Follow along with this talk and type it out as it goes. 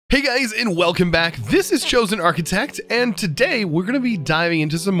Hey guys, and welcome back. This is Chosen Architect, and today we're going to be diving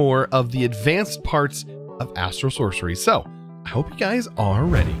into some more of the advanced parts of Astral Sorcery. So, I hope you guys are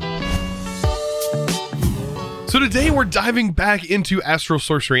ready. So today we're diving back into Astral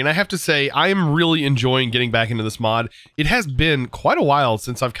Sorcery, and I have to say, I am really enjoying getting back into this mod. It has been quite a while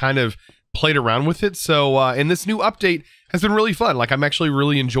since I've kind of played around with it, so and this new update has been really fun. Like, I'm actually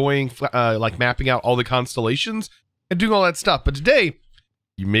really enjoying like mapping out all the constellations and doing all that stuff. But today,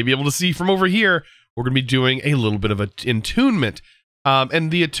 you may be able to see from over here, we're going to be doing a little bit of an attunement. And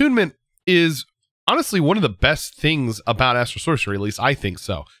the attunement is honestly one of the best things about Astral Sorcery, at least I think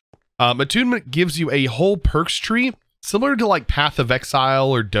so. Attunement gives you a whole perks tree, similar to like Path of Exile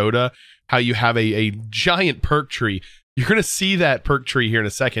or Dota, how you have a giant perk tree. You're going to see that perk tree here in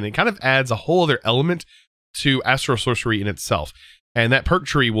a second. It kind of adds a whole other element to Astral Sorcery in itself. And that perk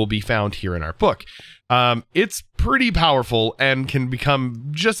tree will be found here in our book. It's pretty powerful and can become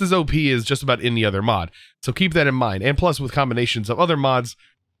just as OP as just about any other mod. So keep that in mind. And plus, with combinations of other mods,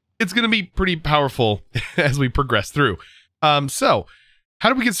 it's going to be pretty powerful as we progress through. So how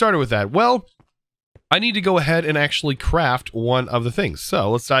do we get started with that? Well, I need to go ahead and actually craft one of the things.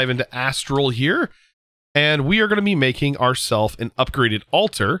 So let's dive into Astral here. And we are going to be making ourselves an upgraded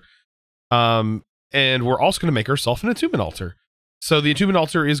altar. And we're also going to make ourselves an attunement altar. So the attunement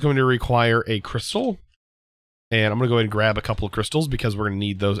altar is going to require a crystal. And I'm going to go ahead and grab a couple of crystals because we're going to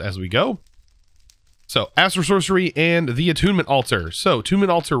need those as we go. So Astral Sorcery and the attunement altar. So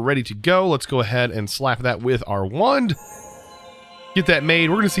attunement altar ready to go. Let's go ahead and slap that with our wand. Get that made.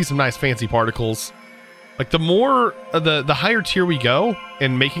 We're going to see some nice fancy particles. Like the more, the higher tier we go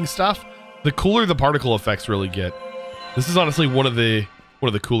in making stuff, the cooler the particle effects really get. This is honestly one of the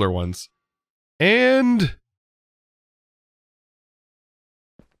cooler ones. And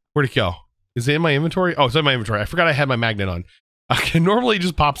where'd it go? Is it in my inventory? Oh, it's in my inventory. I forgot I had my magnet on. Okay, normally it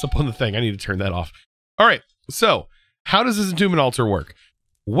just pops up on the thing. I need to turn that off. All right, so how does this attunement altar work?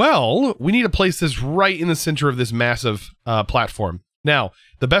 Well, we need to place this right in the center of this massive platform. Now,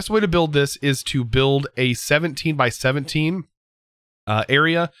 the best way to build this is to build a 17 by 17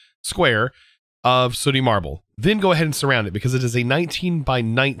 area square of sooty marble. Then go ahead and surround it because it is a 19 by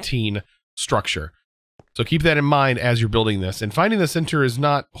 19 structure. So keep that in mind as you're building this. And finding the center is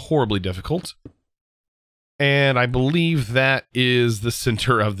not horribly difficult. And I believe that is the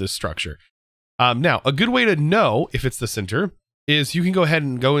center of this structure. Now, a good way to know if it's the center is you can go ahead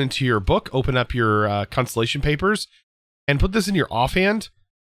and go into your book, open up your constellation papers, and put this in your offhand.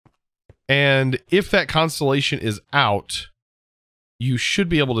 And if that constellation is out, you should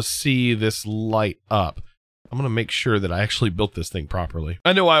be able to see this light up. I'm going to make sure that I actually built this thing properly.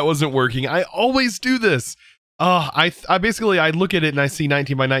 I know why it wasn't working. I always do this. I basically look at it and I see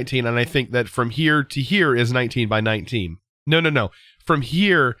 19 by 19 and I think that from here to here is 19 by 19. No. From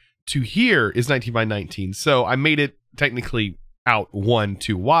here to here is 19 by 19. So I made it technically out 1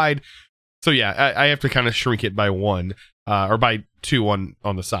 too wide. So yeah, I have to kind of shrink it by 1 or by 2 on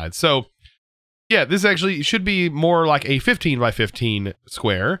the side. So yeah, this actually should be more like a 15 by 15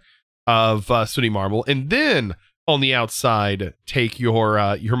 square of sooty marble, and then on the outside take your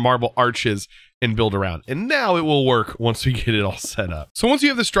marble arches and build around. And now it will work once we get it all set up. So once you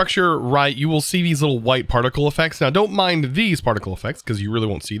have the structure right, you will see these little white particle effects. Now don't mind these particle effects because you really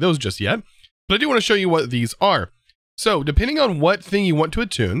won't see those just yet, but I do want to show you what these are. So depending on what thing you want to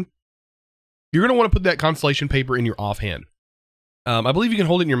attune, you're going to want to put that constellation paper in your offhand. I believe you can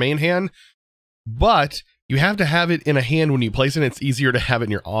hold it in your main hand, but you have to have it in a hand when you place it. It's easier to have it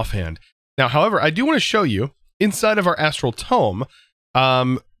in your offhand. Now, however, I do want to show you inside of our Astral Tome.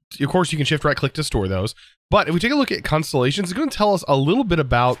 Of course, you can shift right click to store those. But if we take a look at constellations, it's going to tell us a little bit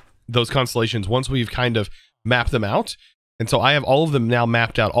about those constellations once we've kind of mapped them out. And so I have all of them now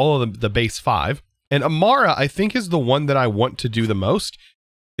mapped out, all of the base 5. And Amara, I think, is the one that I want to do the most.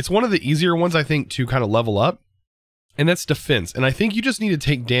 It's one of the easier ones, I think, to kind of level up. And that's defense. And I think you just need to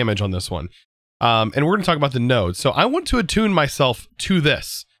take damage on this one. And we're going to talk about the nodes. So I want to attune myself to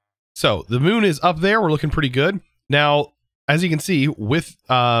this. So the moon is up there. We're looking pretty good. Now, as you can see, with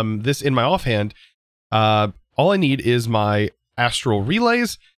this in my offhand, all I need is my astral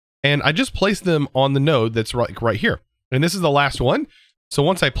relays. And I just placed them on the node that's right here. And this is the last one. So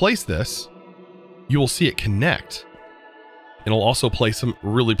once I place this, you will see it connect. It'll also play some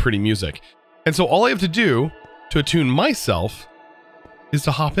really pretty music. And so all I have to do to attune myself is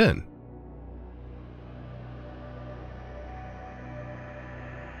to hop in.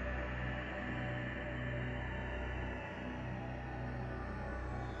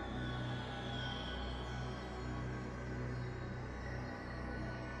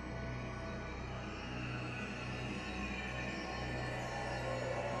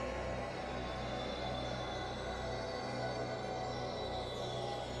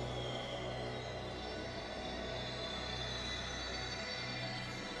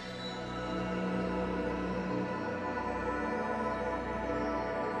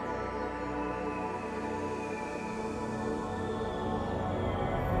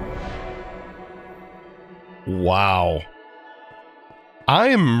 Wow. I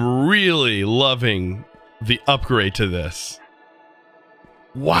am really loving the upgrade to this.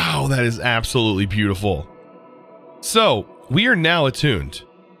 Wow, that is absolutely beautiful. So, we are now attuned.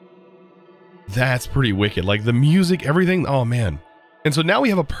 That's pretty wicked. Like the music, everything. Oh, man. And so now we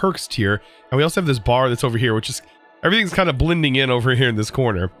have a perks tier, and we also have this bar that's over here, which is, everything's kind of blending in over here in this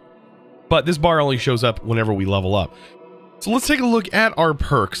corner. But this bar only shows up whenever we level up. So let's take a look at our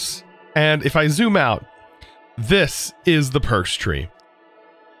perks. And if I zoom out, this is the perks tree.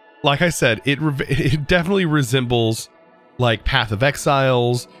 Like I said, it definitely resembles like Path of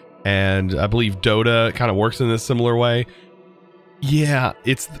Exiles, and I believe Dota kind of works in this similar way. Yeah,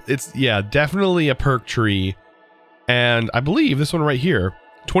 it's definitely a perk tree. And I believe this one right here,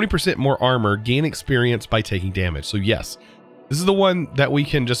 20% more armor, gain experience by taking damage. So yes, this is the one that we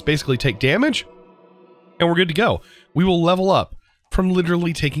can just basically take damage and we're good to go. We will level up from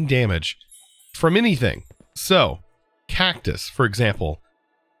literally taking damage from anything. So cactus, for example,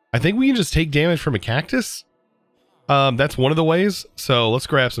 I think we can just take damage from a cactus. That's one of the ways. So let's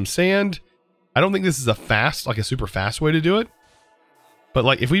grab some sand. I don't think this is a super fast way to do it. But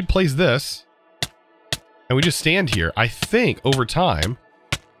like if we place this and we just stand here, I think over time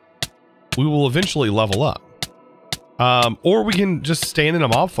we will eventually level up. Or we can just stand in a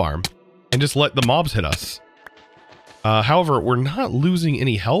mob farm and just let the mobs hit us. However, we're not losing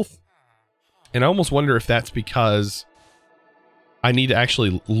any health. And I almost wonder if that's because I need to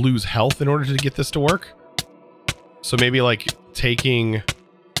actually lose health in order to get this to work. So maybe like taking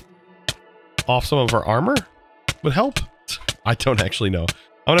off some of our armor would help. I don't actually know.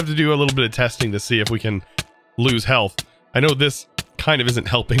 I'm gonna have to do a little bit of testing to see if we can lose health. I know this kind of isn't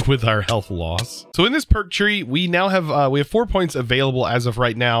helping with our health loss. So in this perk tree, we now have we have 4 points available as of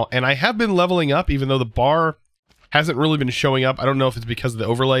right now, and I have been leveling up even though the bar hasn't really been showing up. I don't know if it's because of the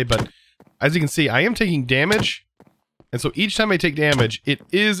overlay, but as you can see, I am taking damage. And so each time I take damage, it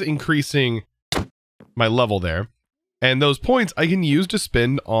is increasing my level there. And those points I can use to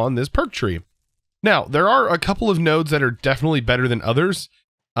spend on this perk tree. Now, there are a couple of nodes that are definitely better than others.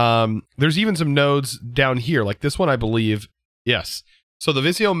 There's even some nodes down here, like this one, I believe. Yes. So the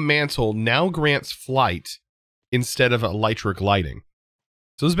Visio Mantle now grants flight instead of elytra gliding.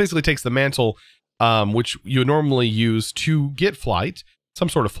 So this basically takes the mantle, which you normally use to get flight, some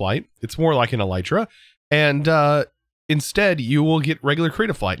sort of flight. It's more like an elytra. And instead, you will get regular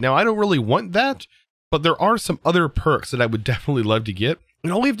creative flight. Now, I don't really want that, but there are some other perks that I would definitely love to get.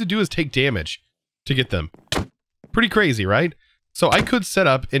 And all we have to do is take damage to get them. Pretty crazy, right? So I could set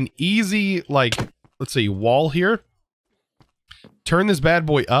up an easy, like, let's see, wall here. Turn this bad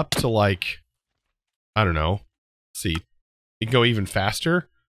boy up to like, I don't know. Let's see, it can go even faster.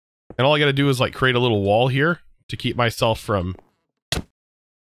 And all I got to do is like create a little wall here to keep myself from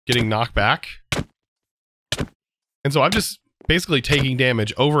getting knocked back. And so I'm just basically taking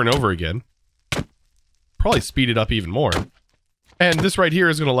damage over and over again. Probably speed it up even more. And this right here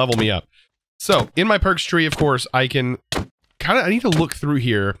is going to level me up. So in my perks tree, of course, I can I need to look through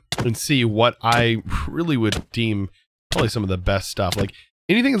here and see what I really would deem probably some of the best stuff. Like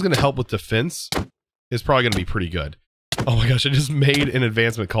anything that's going to help with defense is probably going to be pretty good. Oh my gosh, I just made an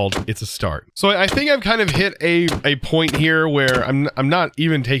advancement called It's a Start. So I think I've kind of hit a point here where I'm not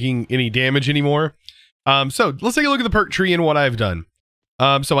even taking any damage anymore. So let's take a look at the perk tree and what I've done.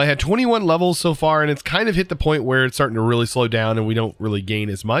 So I had 21 levels so far, and it's kind of hit the point where it's starting to really slow down and we don't really gain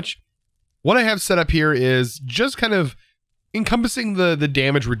as much. What I have set up here is just kind of encompassing the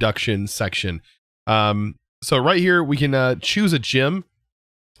damage reduction section. So right here, we can choose a gem.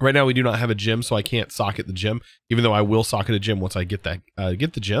 Right now, we do not have a gem, so I can't socket the gem, even though I will socket a gem once I get that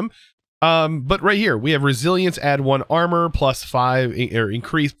get the gem. But right here, we have resilience, add 1 armor, plus 5, or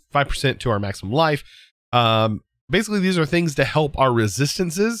increase 5% to our maximum life. Basically, these are things to help our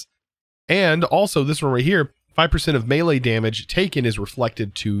resistances. And also this one right here, 5% of melee damage taken is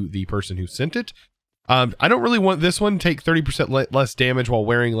reflected to the person who sent it. I don't really want this one to take 30% less damage while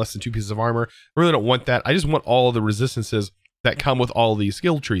wearing less than 2 pieces of armor. I really don't want that. I just want all of the resistances that come with all of these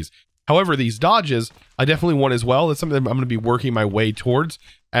skill trees. However, these dodges, I definitely want as well. That's something I'm going to be working my way towards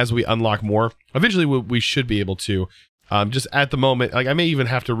as we unlock more. Eventually, we should be able to. Just at the moment, like I may even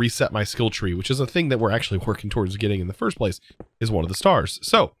have to reset my skill tree, which is a thing that we're actually working towards getting in the first place, is one of the stars.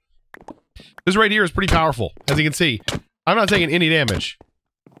 So, this right here is pretty powerful. As you can see, I'm not taking any damage.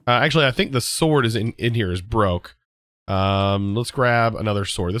 Actually, I think the sword is in here is broke. Let's grab another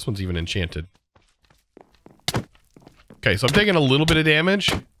sword. This one's even enchanted. Okay, so I'm taking a little bit of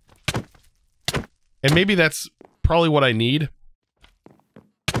damage. And maybe that's probably what I need.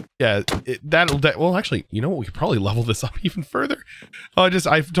 Yeah, well, actually, you know what? We could probably level this up even further. I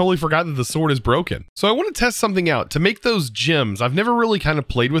totally forgot that the sword is broken. So I want to test something out to make those gems. I've never really kind of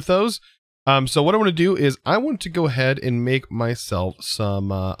played with those. So what I want to do is I want to go ahead and make myself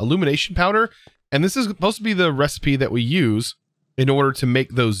some illumination powder. And this is supposed to be the recipe that we use in order to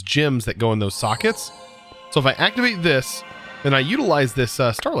make those gems that go in those sockets. So if I activate this, then I utilize this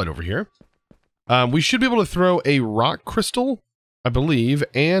starlight over here. We should be able to throw a rock crystal, I believe,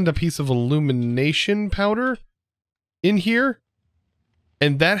 and a piece of illumination powder in here.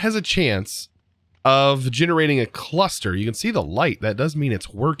 And that has a chance of generating a cluster. You can see the light. That does mean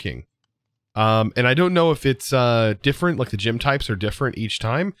it's working. And I don't know if it's different, like the gem types are different each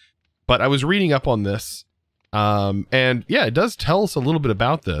time. But I was reading up on this. And yeah, it does tell us a little bit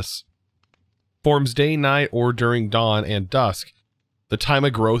about this. Forms day, night, or during dawn and dusk. The time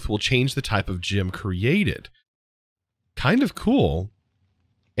of growth will change the type of gem created. Kind of cool.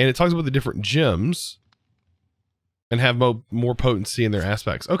 And it talks about the different gems and have more potency in their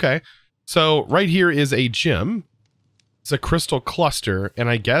aspects. Okay, so right here is a gem. It's a crystal cluster, and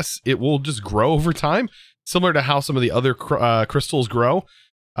I guess it will just grow over time, similar to how some of the other crystals grow.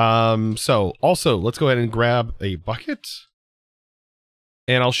 So also, let's go ahead and grab a bucket,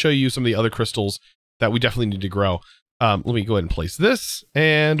 and I'll show you some of the other crystals that we definitely need to grow. Let me go ahead and place this,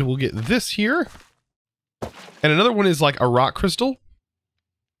 and we'll get this here. And another one is like a rock crystal.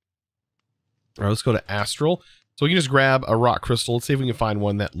 All right, let's go to Astral. So we can just grab a rock crystal. Let's see if we can find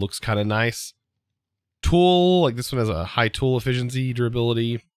one that looks kind of nice. Tool, like this one has a high tool efficiency,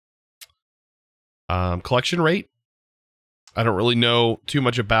 durability. Collection rate. I don't really know too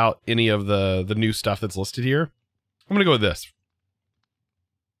much about any of the new stuff that's listed here. I'm going to go with this.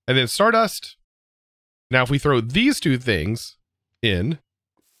 And then Stardust. Now, if we throw these two things in,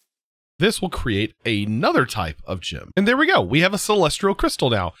 this will create another type of gem. And there we go. We have a celestial crystal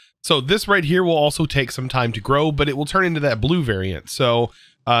now. So this right here will also take some time to grow, but it will turn into that blue variant. So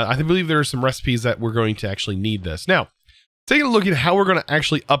I believe there are some recipes that we're going to actually need this. Now, taking a look at how we're going to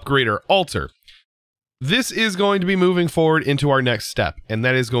actually upgrade our altar. This is going to be moving forward into our next step, and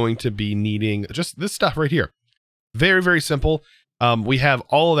that is going to be needing just this stuff right here. Very, very simple. We have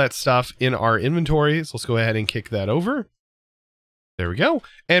all of that stuff in our inventory, so let's go ahead and kick that over. There we go.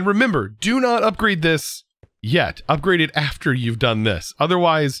 And remember, do not upgrade this yet. Upgrade it after you've done this.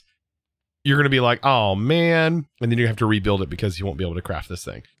 Otherwise, you're going to be like, oh man, and then you have to rebuild it because you won't be able to craft this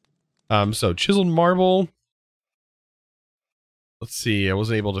thing. So chiseled marble. Let's see, I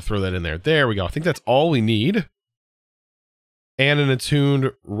wasn't able to throw that in there. There we go. I think that's all we need. And an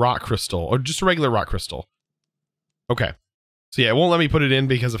attuned rock crystal, or just a regular rock crystal. Okay. So yeah, it won't let me put it in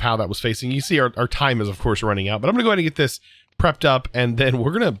because of how that was facing. You see our time is of course running out, but I'm gonna go ahead and get this prepped up, and then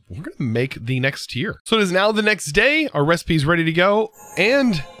we're gonna make the next tier. So it is now the next day, our recipe's ready to go,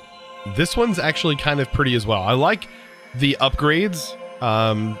 and this one's actually kind of pretty as well. I like the upgrades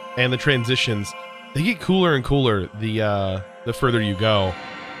and the transitions. They get cooler and cooler the further you go.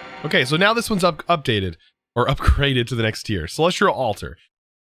 Okay, so now this one's updated or upgraded to the next tier, Celestial Altar.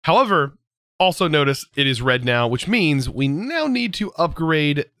 However, also notice it is red now, which means we now need to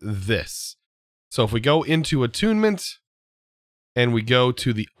upgrade this. So if we go into attunement and we go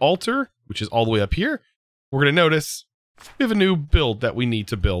to the altar, which is all the way up here, we're going to notice we have a new build that we need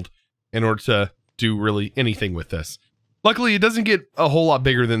to build in order to do really anything with this. Luckily, it doesn't get a whole lot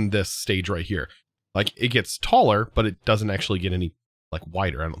bigger than this stage right here. Like, it gets taller, but it doesn't actually get any like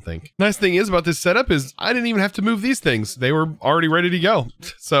wider, I don't think. Nice thing is about this setup is I didn't even have to move these things. They were already ready to go.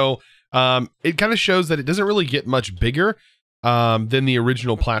 So it kind of shows that it doesn't really get much bigger than the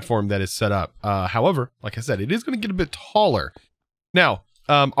original platform that is set up. However, like I said, it is going to get a bit taller. Now,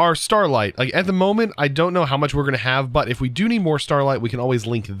 our starlight, like at the moment, I don't know how much we're going to have, but if we do need more starlight, we can always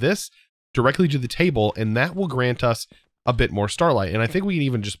link this directly to the table, and that will grant us a bit more starlight. And I think we can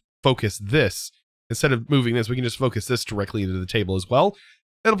even just focus this. Instead of moving this, we can just focus this directly into the table as well.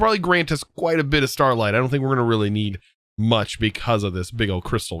 It'll probably grant us quite a bit of starlight. I don't think we're going to really need much because of this big old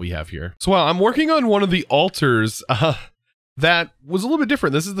crystal we have here. So I'm working on one of the altars that was a little bit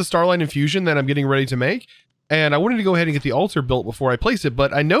different. This is the Starlight Infusion that I'm getting ready to make. And I wanted to go ahead and get the altar built before I place it,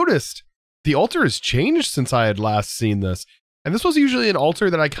 but I noticed the altar has changed since I had last seen this. And this was usually an altar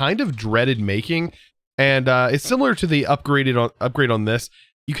that I kind of dreaded making. And it's similar to the upgrade on this.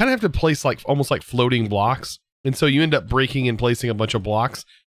 You kind of have to place like almost like floating blocks. And so you end up breaking and placing a bunch of blocks.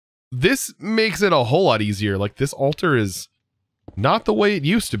 This makes it a whole lot easier. Like, this altar is not the way it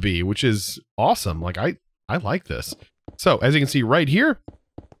used to be, which is awesome. Like, I like this. So as you can see right here,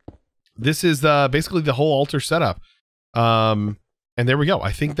 this is basically the whole altar setup. And there we go.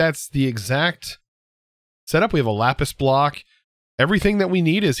 I think that's the exact setup. We have a lapis block, everything that we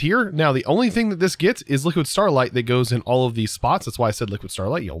need is here. Now, the only thing that this gets is liquid starlight that goes in all of these spots. That's why I said liquid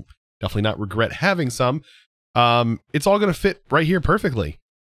starlight. You'll definitely not regret having some. It's all going to fit right here perfectly.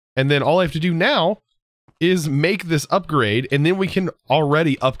 And then all I have to do now is make this upgrade, and then we can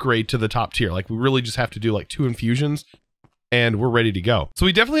already upgrade to the top tier. Like, we really just have to do like 2 infusions, and we're ready to go. So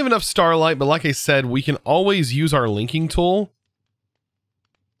we definitely have enough starlight, but like I said, we can always use our linking tool,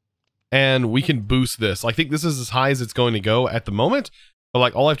 and we can boost this. I think this is as high as it's going to go at the moment, but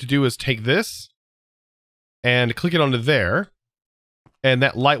like all I have to do is take this and click it onto there, and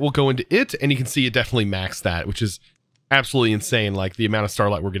that light will go into it, and you can see it definitely maxed that, which is absolutely insane, like the amount of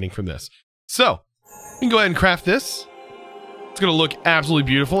starlight we're getting from this. So we can go ahead and craft this. It's going to look absolutely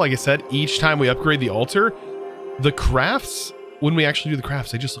beautiful. Like I said, each time we upgrade the altar, the crafts, when we actually do the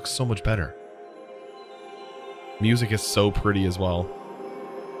crafts, they just look so much better. Music is so pretty as well.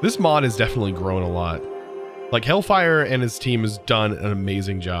 This mod has definitely grown a lot. Like, Hellfire and his team has done an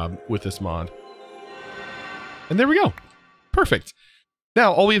amazing job with this mod. And there we go. Perfect.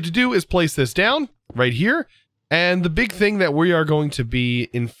 Now, all we have to do is place this down right here. And the big thing that we are going to be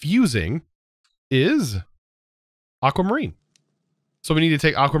infusing is aquamarine. So we need to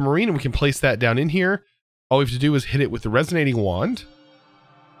take aquamarine, and we can place that down in here. All we have to do is hit it with the resonating wand.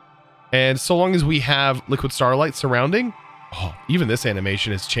 And so long as we have liquid starlight surrounding, oh, even this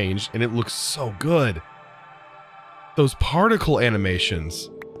animation has changed, and it looks so good. Those particle animations,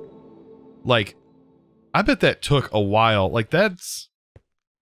 like, I bet that took a while. Like, those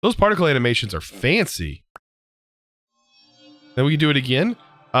particle animations are fancy. Then we can do it again.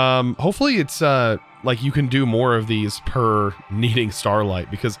 Hopefully it's like you can do more of these per needing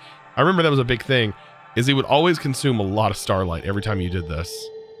starlight, because I remember that was a big thing, is it would always consume a lot of starlight every time you did this.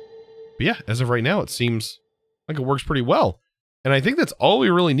 But yeah, as of right now, it seems like it works pretty well. And I think that's all we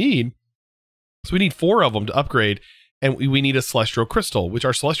really need. So we need 4 of them to upgrade, and we need a celestial crystal, which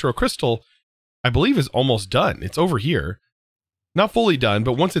our celestial crystal, I believe, is almost done. It's over here. Not fully done,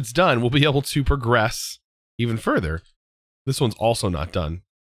 but once it's done, we'll be able to progress even further. This one's also not done.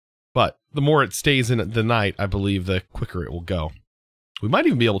 But the more it stays in the night, I believe, the quicker it will go. We might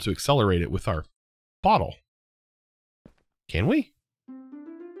even be able to accelerate it with our bottle. Can we?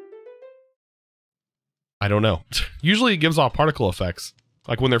 I don't know. Usually it gives off particle effects,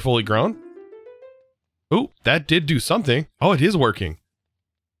 like when they're fully grown. Oh, that did do something. Oh, it is working.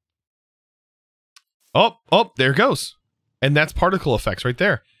 Oh, there it goes. And that's particle effects right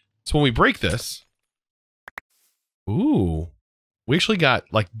there. So when we break this, ooh, we actually got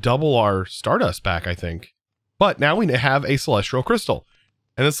like double our stardust back, I think. But now we have a celestial crystal.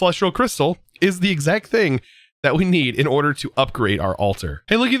 And the celestial crystal is the exact thing that we need in order to upgrade our altar.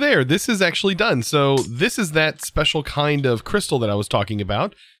 Hey, looky there. This is actually done. So this is that special kind of crystal that I was talking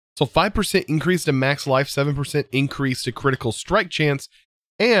about. So 5% increase to max life, 7% increase to critical strike chance,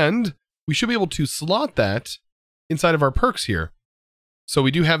 and we should be able to slot that inside of our perks here. So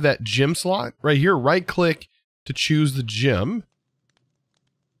we do have that gem slot right here. Right click to choose the gem.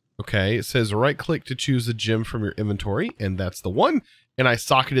 Okay, it says right click to choose the gem from your inventory, and that's the one. And I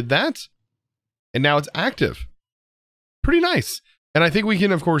socketed that, and now it's active. Pretty nice. And I think we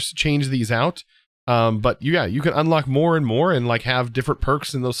can, of course, change these out. But yeah, you can unlock more and more and like have different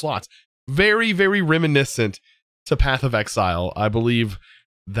perks in those slots. Very, very reminiscent to Path of Exile. I believe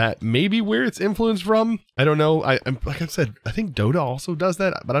that may be where it's influenced from. I don't know. Like I said, I think Dota also does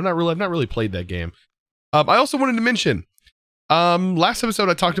that, but I've not really played that game. I also wanted to mention, last episode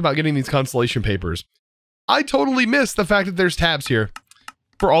I talked about getting these constellation papers. I totally missed the fact that there's tabs here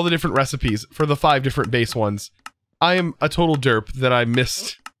for all the different recipes for the 5 different base ones. I am a total derp that I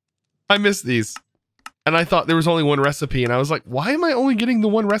missed these. And I thought there was only one recipe, and I was like, why am I only getting the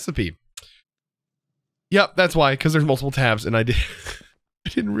one recipe? Yep, that's why, because there's multiple tabs, and I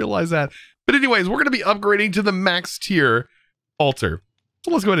didn't realize that. But anyways, we're going to be upgrading to the max tier altar. So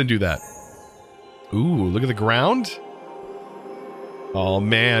let's go ahead and do that. Ooh, look at the ground. Oh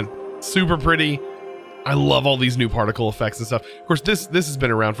man, super pretty. I love all these new particle effects and stuff. Of course, this has been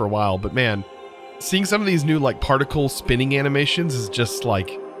around for a while, but man, seeing some of these new like particle spinning animations is just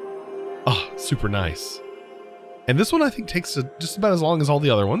like, oh, super nice. And this one I think takes just about as long as all the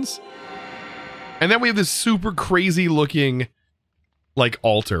other ones. And then we have this super crazy looking like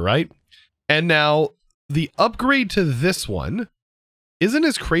altar, right? And now the upgrade to this one isn't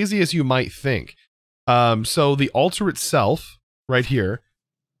as crazy as you might think. So the altar itself right here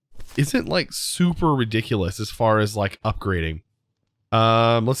isn't like super ridiculous as far as like upgrading.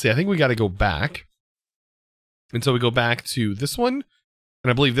 Let's see, I think we got to go back. And so we go back to this one. And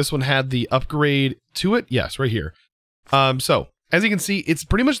I believe this one had the upgrade to it. Yes, right here. So as you can see, it's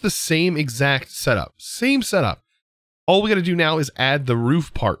pretty much the same exact setup. Same setup. All we got to do now is add the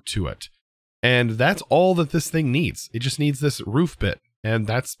roof part to it. And that's all that this thing needs. It just needs this roof bit. And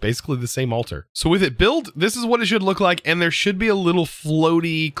that's basically the same altar. So with it built, this is what it should look like. And there should be a little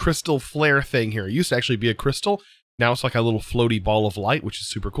floaty crystal flare thing here. It used to actually be a crystal. Now it's like a little floaty ball of light, which is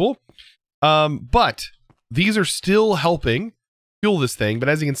super cool. But these are still helping fuel this thing. But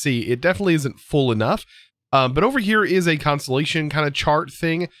as you can see, it definitely isn't full enough. But over here is a constellation kind of chart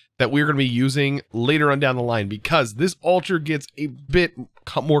thing that we're going to be using later on down the line, because this altar gets a bit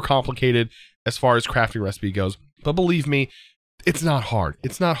more complicated as far as crafting recipe goes. But believe me, it's not hard.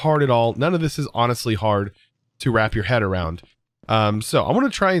 It's not hard at all. None of this is honestly hard to wrap your head around. So I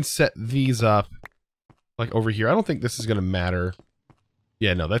want to try and set these up like over here. I don't think this is going to matter.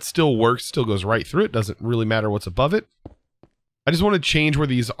 Yeah, no, that still works. Still goes right through it. Doesn't really matter what's above it. I just want to change where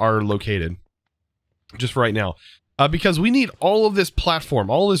these are located just for right now, because we need all of this platform,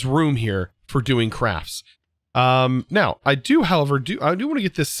 all this room here for doing crafts. Now I do, however, I do want to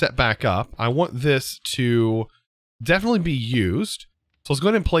get this set back up. I want this to definitely be used. So let's go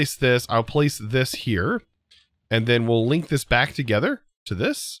ahead and place this. I'll place this here, and then we'll link this back together to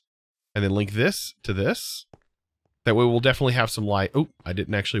this, and then link this to this. That way we'll definitely have some light. Oh, I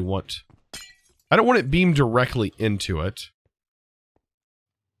didn't actually want, I don't want it beamed directly into it.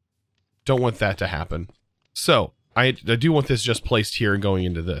 Don't want that to happen. So I do want this just placed here and going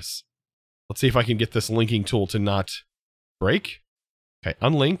into this. Let's see if I can get this linking tool to not break. Okay,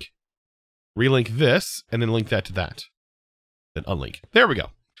 unlink. Relink this, and then link that to that. Then unlink. There we go.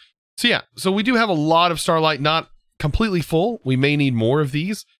 So yeah, so we do have a lot of starlight, not completely full. We may need more of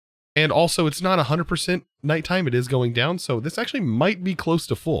these. And also, it's not 100% nighttime. It is going down, so this actually might be close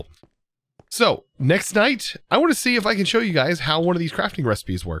to full. So, next night, I want to see if I can show you guys how one of these crafting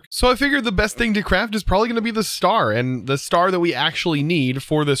recipes work. So I figured the best thing to craft is probably going to be the star, and the star that we actually need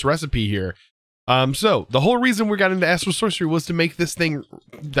for this recipe here. So the whole reason we got into Astral Sorcery was to make this thing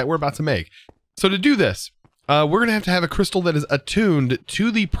that we're about to make. So to do this, we're going to have a crystal that is attuned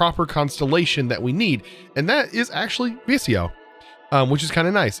to the proper constellation that we need. And that is actually Vicio, which is kind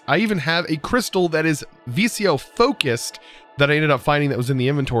of nice. I even have a crystal that is Vicio focused that I ended up finding that was in the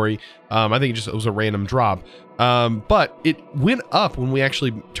inventory. I think it was a random drop. But it went up when we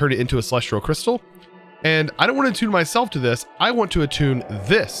actually turned it into a celestial crystal. And I don't want to attune myself to this. I want to attune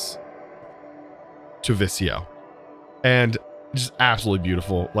this to Vicio, and just absolutely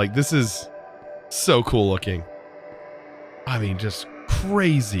beautiful. Like, this is so cool looking. I mean, just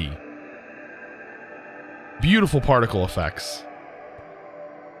crazy beautiful particle effects.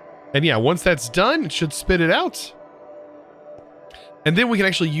 And yeah, once that's done, it should spit it out, and then we can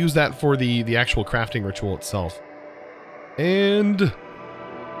actually use that for the actual crafting ritual itself. And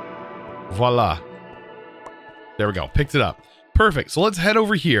voila, there we go, picked it up. Perfect. So let's head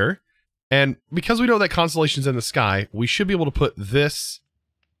over here. And because we know that constellation's in the sky, we should be able to put this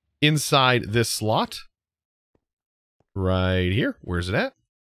inside this slot. Right here. Where's it at?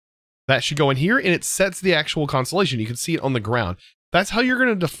 That should go in here, and it sets the actual constellation. You can see it on the ground. That's how you're going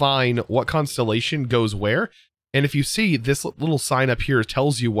to define what constellation goes where. And if you see, this little sign up here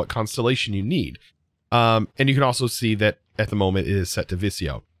tells you what constellation you need. And you can also see that at the moment it is set to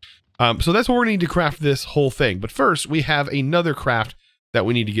Vicio. So that's what we're going to need to craft this whole thing. But first, we have another craft that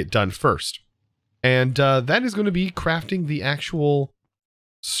we need to get done first. And that is going to be crafting the actual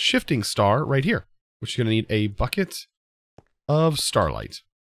shifting star right here, which is going to need a bucket of starlight.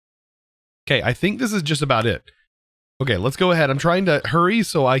 Okay, I think this is just about it. Okay, let's go ahead. I'm trying to hurry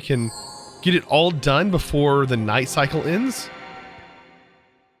so I can get it all done before the night cycle ends.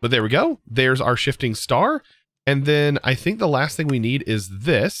 But there we go. There's our shifting star. And then I think the last thing we need is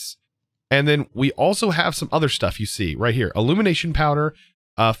this. And then we also have some other stuff you see right here. Illumination powder,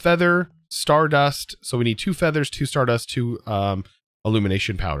 feather, stardust. So we need 2 feathers, 2 stardust, 2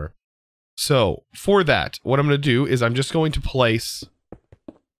 illumination powder. So for that, what I'm going to do is I'm just going to place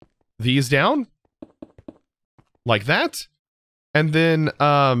these down like that. And then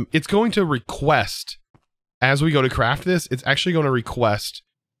it's going to request, as we go to craft this, it's actually going to request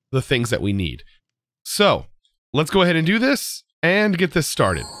the things that we need. So let's go ahead and do this and get this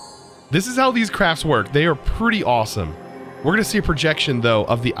started. This is how these crafts work. They are pretty awesome. We're going to see a projection, though,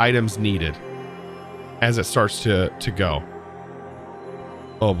 of the items needed as it starts to go.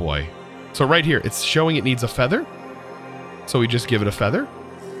 Oh, boy. So right here, it's showing it needs a feather. So we just give it a feather.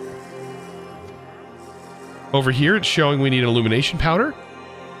 Over here, it's showing we need an illumination powder.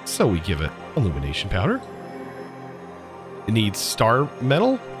 So we give it illumination powder. It needs star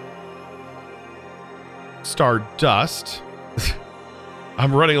metal. Star dust.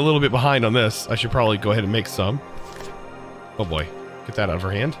 I'm running a little bit behind on this. I should probably go ahead and make some. Oh boy, get that out of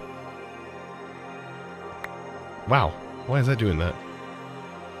her hand. Wow. Why is that doing that?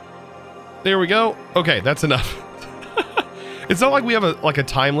 There we go. Okay, that's enough. It's not like we have a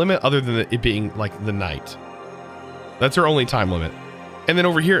time limit other than it being like the night. That's our only time limit. And then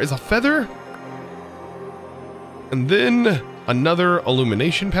over here is a feather. And then another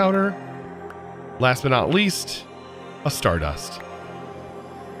illumination powder. Last but not least, a stardust.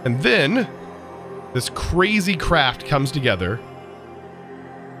 And then this crazy craft comes together.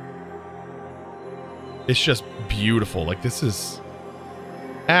 It's just beautiful. Like, this is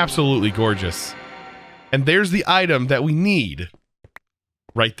absolutely gorgeous. And there's the item that we need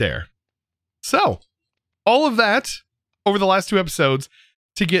right there. So, all of that over the last 2 episodes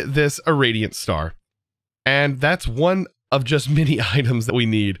to get this Irradiant star. And that's one of just many items that we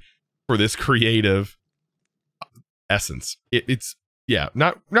need for this creative essence. It's yeah,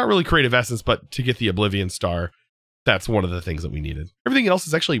 not really creative essence, but to get the Oblivion star, that's one of the things that we needed. Everything else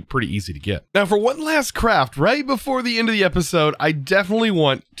is actually pretty easy to get. Now, for one last craft right before the end of the episode, I definitely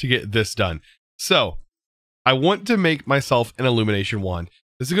want to get this done. So, I want to make myself an illumination wand.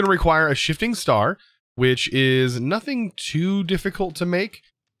 This is going to require a shifting star, which is nothing too difficult to make.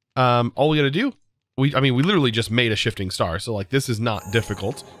 All we got to do, we literally just made a shifting star, so like this is not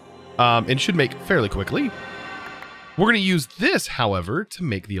difficult, and should make fairly quickly. We're going to use this, however, to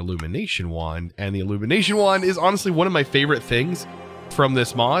make the illumination wand, and the illumination wand is honestly one of my favorite things from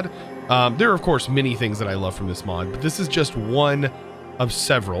this mod. There are of course many things that I love from this mod, but this is just one of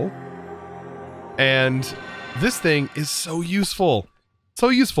several. And this thing is so useful. So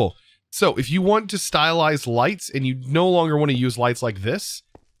useful. So if you want to stylize lights and you no longer want to use lights like this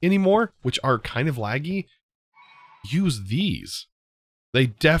anymore, which are kind of laggy, use these. They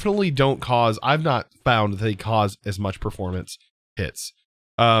definitely don't cause, I've not found that they cause as much performance hits.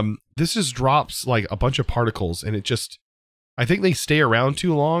 This just drops like a bunch of particles and it just, I think they stay around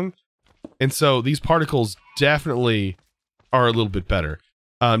too long. And so these particles definitely are a little bit better.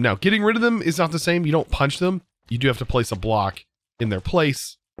 Now, getting rid of them is not the same. You don't punch them. You do have to place a block in their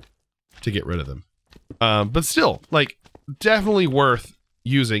place to get rid of them. But still, like, definitely worth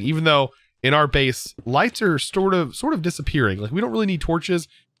using, even though in our base, lights are sort of disappearing. Like, we don't really need torches.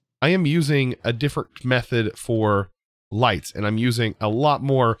 I am using a different method for lights, and I'm using a lot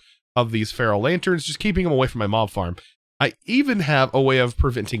more of these feral lanterns, just keeping them away from my mob farm. I even have a way of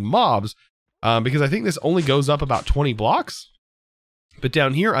preventing mobs, because I think this only goes up about 20 blocks. But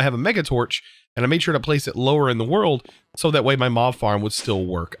down here, I have a mega torch, and I made sure to place it lower in the world, so that way my mob farm would still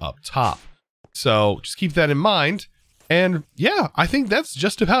work up top. So just keep that in mind. And yeah, I think that's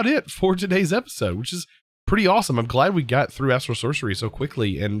just about it for today's episode, which is pretty awesome. I'm glad we got through Astral Sorcery so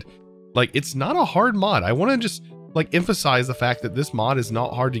quickly, and like, it's not a hard mod. I want to just like emphasize the fact that this mod is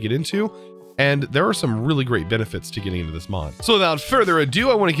not hard to get into, and there are some really great benefits to getting into this mod. So without further ado,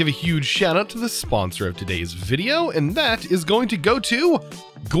 I want to give a huge shout out to the sponsor of today's video, and that is going to go to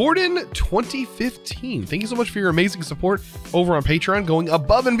Gordon2015. Thank you so much for your amazing support over on Patreon, going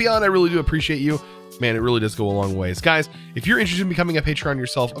above and beyond. I really do appreciate you. Man, it really does go a long ways. Guys, if you're interested in becoming a Patreon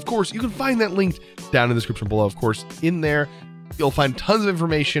yourself, of course, you can find that linked down in the description below. Of course, in there, you'll find tons of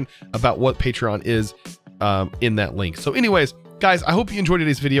information about what Patreon is in that link. So anyways, guys, I hope you enjoyed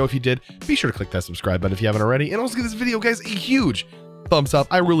today's video. If you did, be sure to click that subscribe button if you haven't already. And also give this video, guys, a huge thumbs up.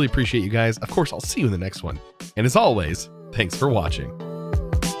 I really appreciate you guys. Of course, I'll see you in the next one. And as always, thanks for watching.